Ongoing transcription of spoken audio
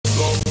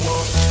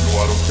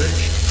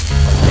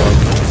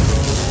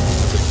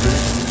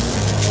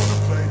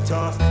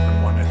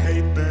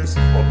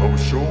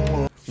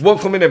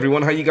Welcome in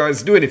everyone, how you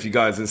guys doing? If you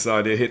guys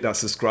inside here, hit that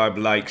subscribe,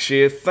 like,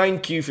 share.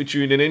 Thank you for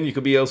tuning in. You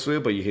could be elsewhere,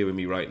 but you're here with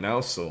me right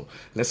now, so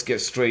let's get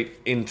straight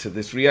into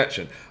this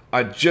reaction.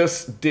 I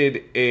just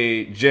did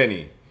a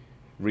Jenny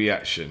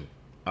reaction.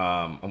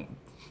 I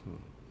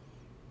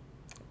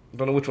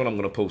don't know which one I'm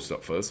going to post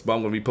up first, but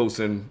I'm going to be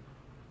posting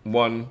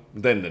one,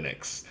 then the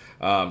next.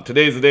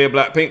 Today's the day of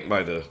Blackpink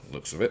by the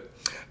looks of it.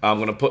 I'm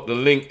going to put the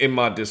link in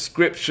my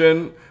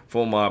description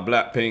for my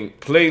Blackpink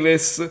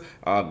playlist.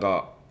 I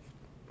got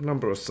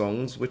number of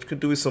songs which could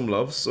do with some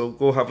love, so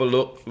go have a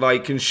look,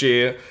 like and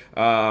share,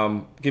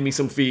 give me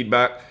some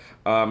feedback.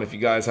 If you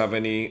guys have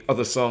any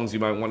other songs you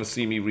might want to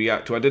see me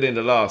react to. I did it in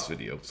the last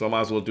video, so I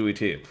might as well do it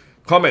here.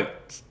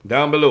 Comments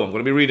down below. I'm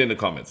going to be reading the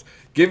comments.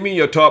 Give me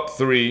your top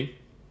 3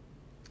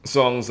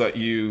 songs that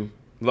you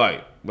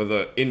like,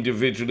 whether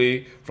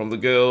individually from the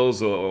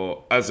girls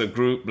or as a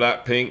group,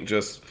 Blackpink.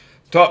 Just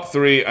top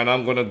 3, and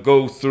I'm going to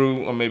go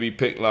through and maybe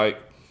pick like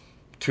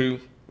 2,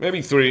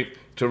 maybe 3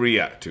 to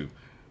react to.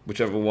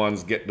 Whichever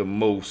ones get the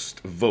most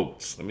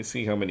votes. Let me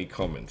see how many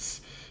comments.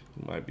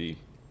 It might be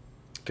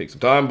take some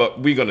time, but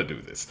we're gonna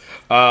do this.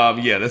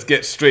 Yeah, let's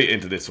get straight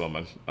into this one,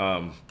 man.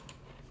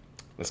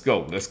 Let's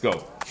go. Let's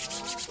go.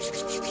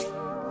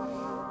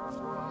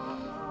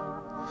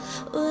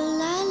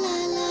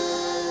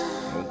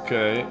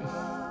 Okay.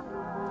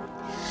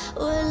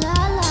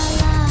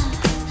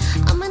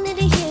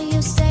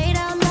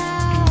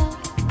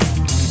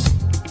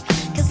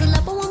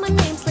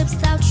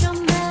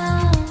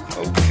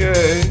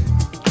 Okay.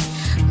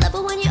 Love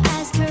it when your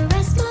eyes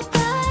caress my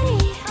body.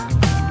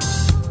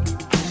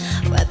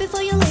 Right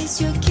before you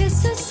lace your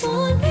kisses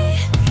on me.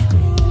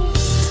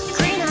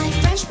 Green eye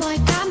French boy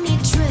got me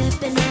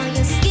tripping. Now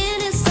your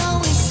skin is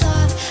always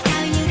soft.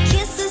 How your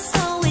kisses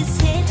always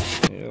hit.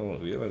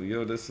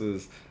 Yo, this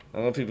is.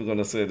 I know people are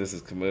gonna say this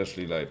is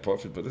commercially like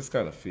popular, but this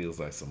kind of feels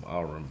like some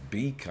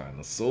R&B kind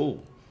of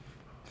soul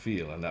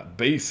feel, and that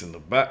bass in the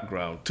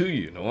background too.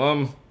 You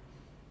know,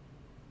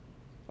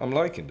 I'm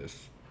liking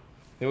this.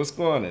 Hey, what's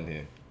going on in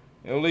here?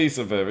 Yo,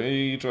 Lisa, baby,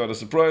 you trying to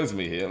surprise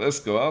me here. Let's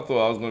go. I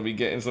thought I was going to be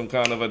getting some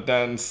kind of a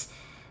dance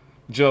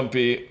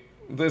jumpy.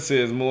 This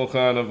is more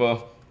kind of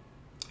a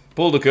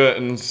pull the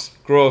curtains,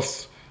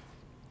 cross,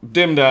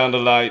 dim down the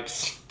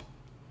lights,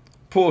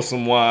 pour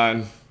some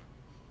wine,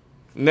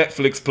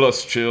 Netflix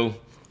plus chill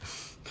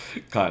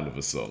kind of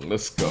a song.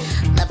 Let's go.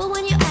 Love it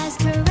when your eyes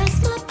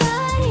caress my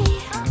body.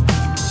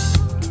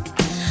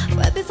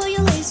 Right before you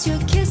lace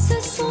your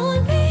kisses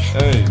on me.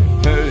 Hey,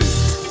 hey.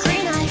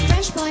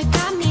 Boy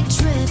got me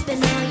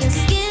tripping. Now your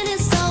skin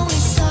is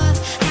always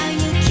soft. How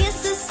your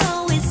kisses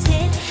always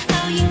hit.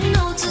 How you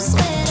know to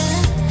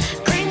sweater.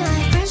 Green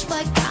eye French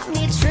boy got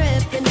me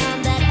tripping.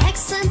 On that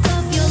accent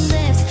of your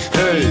lips.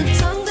 How your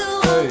tongue do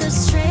all the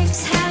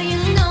tricks. How you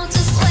know to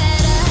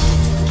sweater.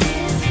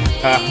 Kiss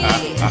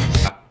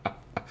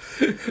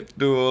me.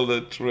 Do all the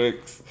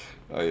tricks.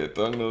 How your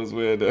tongue knows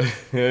where the.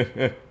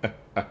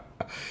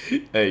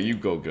 Hey, you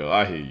go, girl.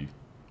 I hear you.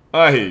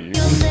 I hear you.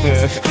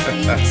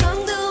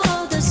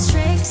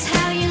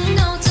 How you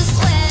know to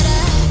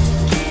sweater.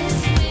 Kiss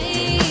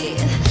me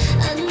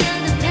under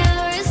the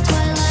Paris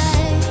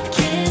twilight.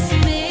 Kiss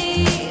me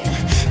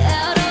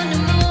out on the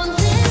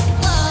moonlit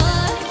floor.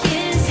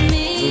 Kiss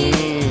me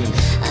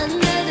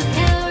under the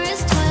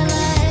Paris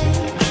twilight.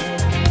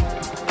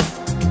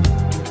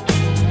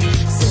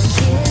 So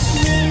kiss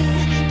me.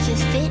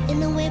 Kiss fit in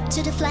the whip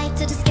to the flight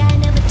to the sky,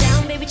 never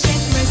down, baby. Check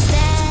my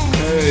stats.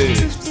 Hey.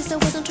 Truth is, I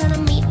wasn't trying to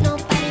meet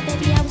nobody,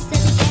 baby. I was set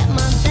to get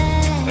my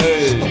bag.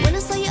 Hey. But when I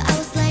saw you, I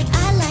was like,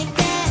 I like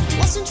that.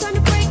 Wasn't trying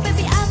to break,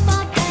 baby, I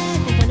fought back.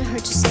 But when I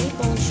heard you say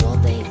bonjour,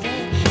 baby,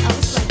 I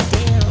was like,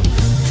 damn.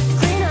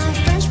 Green eye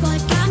French boy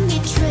got me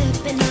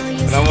tripping.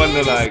 And I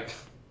wonder, like,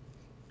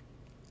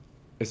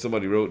 if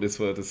somebody wrote this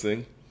for her to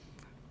sing,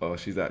 or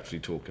she's actually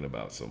talking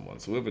about someone.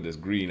 So whoever this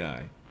green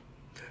eye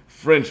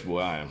French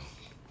boy,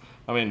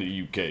 I'm in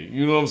the UK.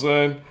 You know what I'm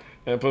saying?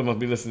 And people must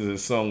be listening to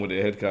this song with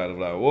their head kind of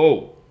like,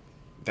 whoa,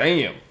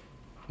 damn.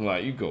 I'm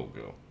like, you go,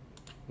 girl.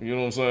 You know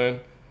what I'm saying?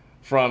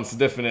 France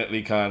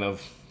definitely kind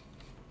of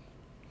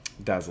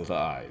dazzled her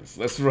eyes.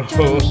 Let's roll.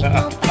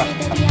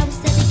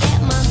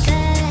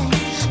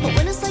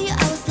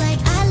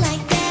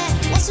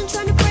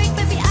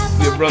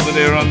 Your brother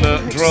there on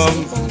the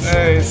drums.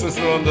 Hey,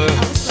 sister on the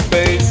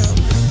bass.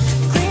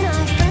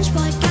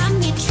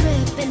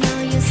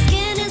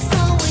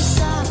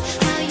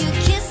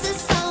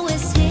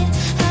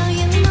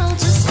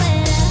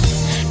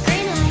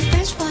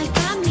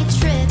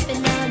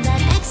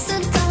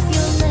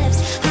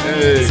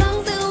 Hey.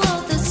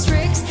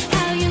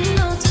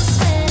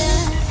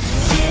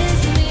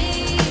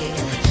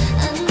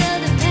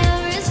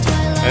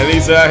 At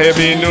least out here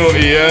being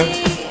naughty, yeah?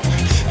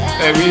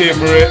 Hey, we here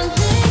for it.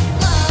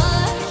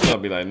 I'll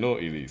be like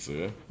naughty Lisa,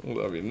 yeah?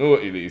 I'll be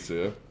naughty Lisa,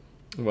 yeah?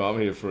 Well, I'm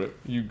here for it.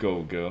 You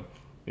go, girl.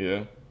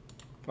 Yeah?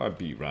 I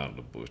beat round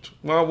the bush.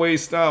 Why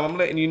waste time? I'm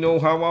letting you know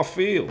how I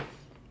feel.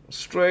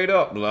 Straight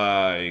up,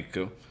 like,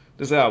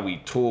 This is how we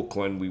talk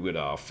when we with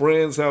our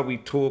friends, how we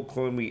talk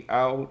when we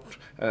out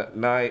at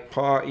night,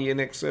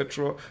 partying,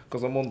 etc.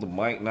 Because I'm on the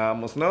mic now. I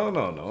must, no,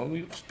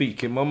 I'm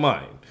speaking my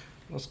mind.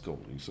 Let's go,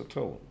 Lisa.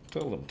 Tell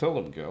them,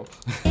 girl.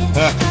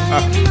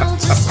 How you know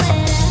just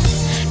better.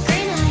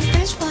 Green eye,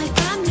 French boy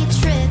got me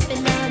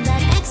tripping on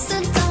that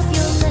accent of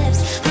your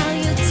lips. How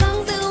you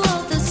tongue through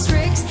all the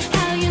tricks.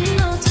 How you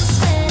know just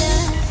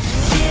better.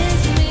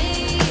 Kiss me.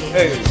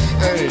 Hey.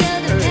 Under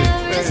the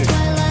Paris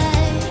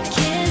twilight.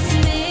 Kiss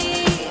me.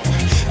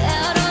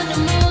 Out on the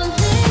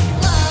moonlit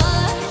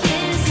walk.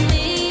 Kiss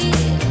me.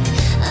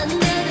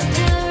 Under the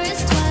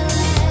Paris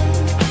twilight.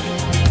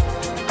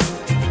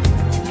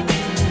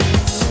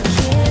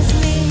 Kiss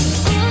me.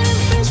 All the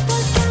French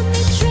boys got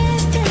me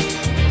tripping.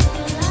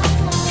 All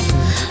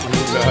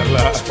the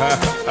French boys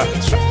got me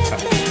tripping.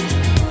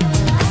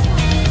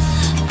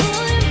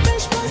 All the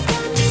French boys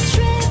got me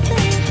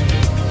tripping.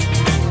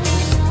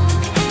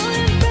 All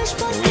the French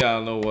boys. We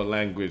all know what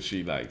language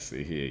she likes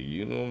to hear.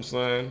 You know what I'm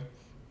saying?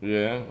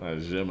 Yeah,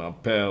 je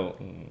m'appelle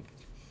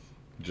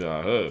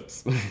Ja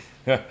Herbs.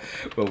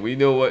 But we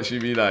know what she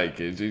be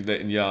liking. She's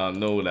letting y'all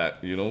know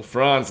that, you know,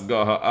 France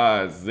got her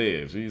eyes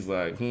there. She's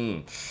like,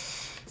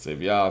 So if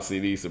y'all see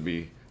Lisa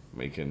be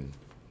making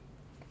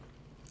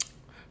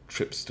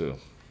trips to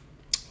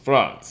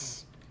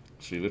France,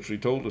 she literally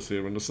told us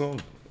here in the song.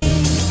 All the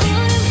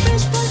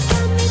French boys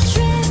got me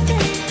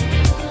tripping.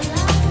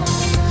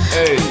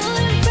 Hey. All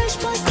the French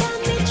boys got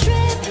me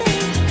tripping.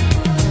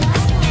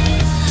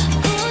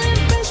 All the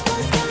French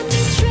boys got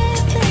me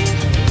tripping.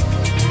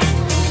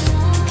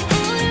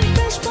 All the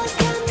French boys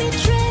got me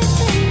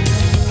tripping.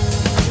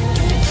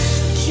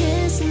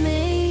 Kiss me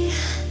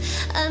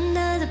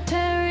under the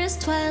Paris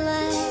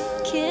twilight.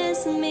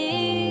 Kiss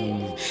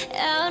me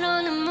out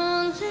on the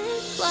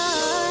moonlit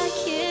walk.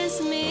 Kiss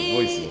Her me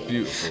voice is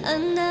beautiful.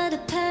 under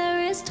the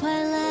Paris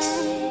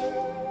twilight.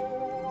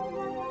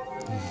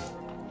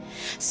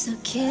 So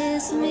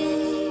kiss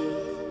me.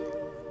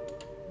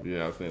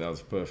 Yeah, I think that was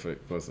the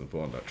perfect person to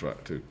put on that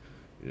track too.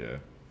 Yeah.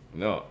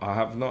 No, I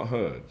have not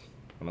heard,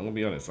 and I'm gonna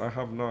be honest, I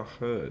have not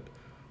heard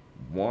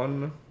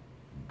one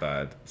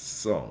bad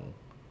song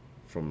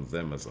from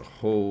them as a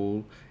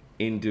whole,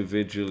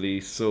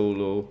 individually,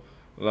 solo,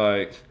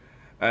 like,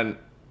 and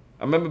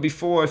I remember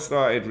before I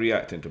started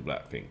reacting to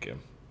Blackpink, yeah,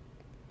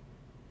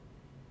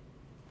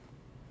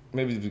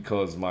 maybe it's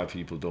because my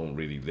people don't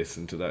really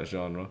listen to that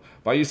genre.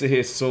 But I used to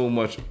hear so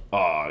much,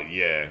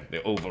 yeah,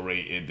 they're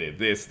overrated, they're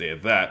this, they're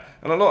that,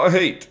 and a lot of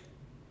hate.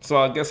 So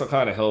I guess I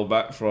kind of held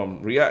back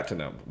from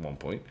reacting at one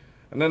point.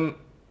 And then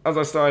as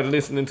I started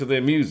listening to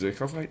their music,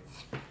 I was like,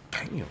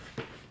 damn,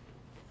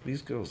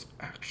 these girls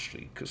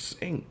actually could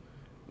sing.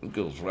 The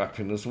girls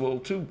rapping as well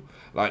too.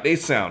 Like, they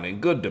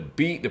sounding good. The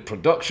beat, the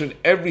production,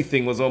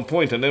 everything was on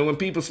point. And then when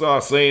people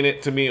start saying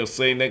it to me or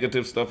say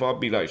negative stuff, I'll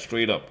be like,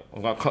 straight up,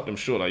 I'll cut them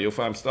short. Like, yo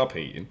fam, stop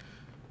hating.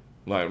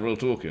 Like, real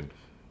talking.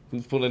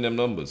 Who's pulling them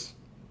numbers?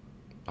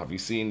 Have you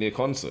seen their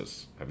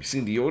concerts? Have you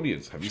seen the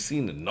audience? Have you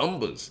seen the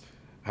numbers?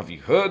 Have you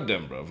heard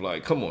them, bruv?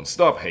 Like, come on,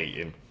 stop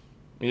hating.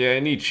 Yeah, I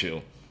need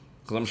chill.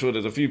 Because I'm sure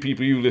there's a few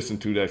people you listen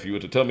to that if you were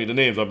to tell me the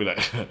names, I'll be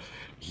like,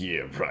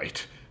 yeah,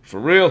 right. For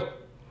real?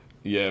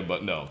 Yeah,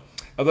 but no.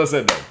 As I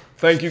said, though,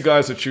 thank you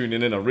guys for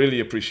tuning in. I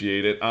really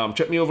appreciate it.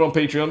 Check me over on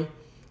Patreon.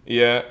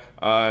 Yeah,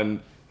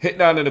 and hit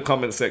down in the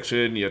comment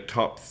section your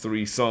top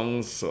 3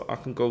 songs so I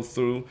can go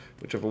through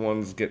whichever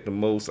ones get the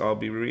most I'll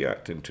be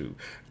reacting to.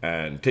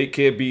 And take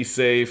care, be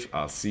safe.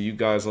 I'll see you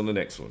guys on the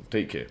next one.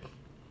 Take care.